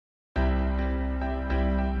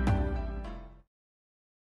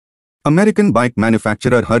American bike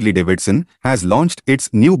manufacturer Harley-Davidson has launched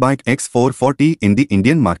its new bike X440 in the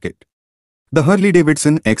Indian market. The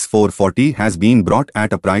Harley-Davidson X440 has been brought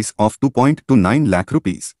at a price of 2.29 lakh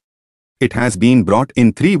rupees. It has been brought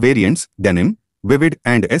in three variants: denim, vivid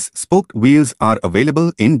and S-spoked wheels are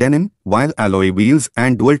available in denim, while alloy wheels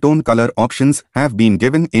and dual-tone color options have been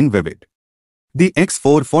given in vivid. The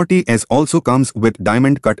X440S also comes with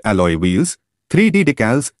diamond-cut alloy wheels, 3D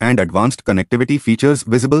decals and advanced connectivity features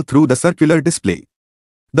visible through the circular display.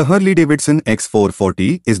 The Harley-Davidson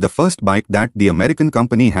X440 is the first bike that the American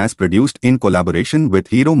company has produced in collaboration with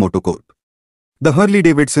Hero MotoCorp. The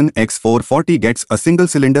Harley-Davidson X440 gets a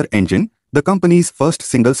single-cylinder engine, the company's first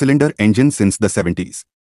single-cylinder engine since the 70s.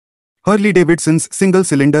 Harley-Davidson's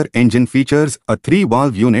single-cylinder engine features a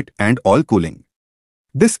 3-valve unit and all cooling.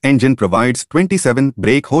 This engine provides 27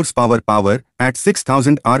 brake horsepower at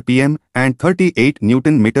 6,000 rpm and 38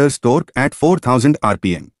 Nm torque at 4,000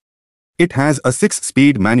 rpm. It has a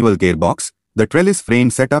 6-speed manual gearbox. The trellis frame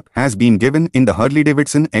setup has been given in the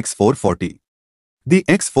Harley-Davidson X440. The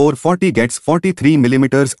X440 gets 43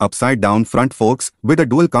 mm upside-down front forks with a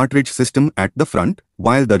dual cartridge system at the front,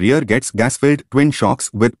 while the rear gets gas-filled twin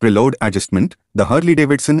shocks with preload adjustment. The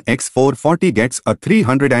Harley-Davidson X440 gets a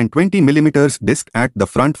 320 mm disc at the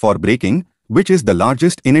front for braking, which is the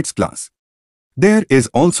largest in its class. There is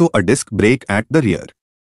also a disc brake at the rear.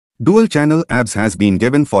 Dual-channel ABS has been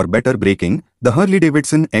given for better braking. The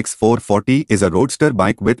Harley-Davidson X440 is a roadster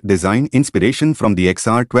bike with design inspiration from the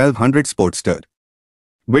XR 1200 Sportster,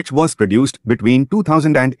 which was produced between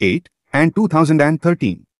 2008 and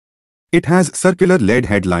 2013. It has circular LED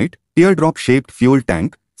headlight, teardrop-shaped fuel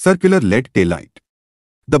tank, circular LED taillight.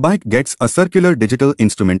 The bike gets a circular digital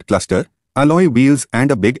instrument cluster, alloy wheels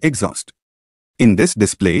and a big exhaust. In this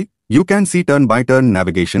display, you can see turn-by-turn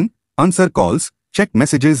navigation, answer calls, check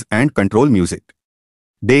messages and control music.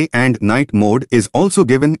 Day and night mode is also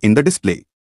given in the display.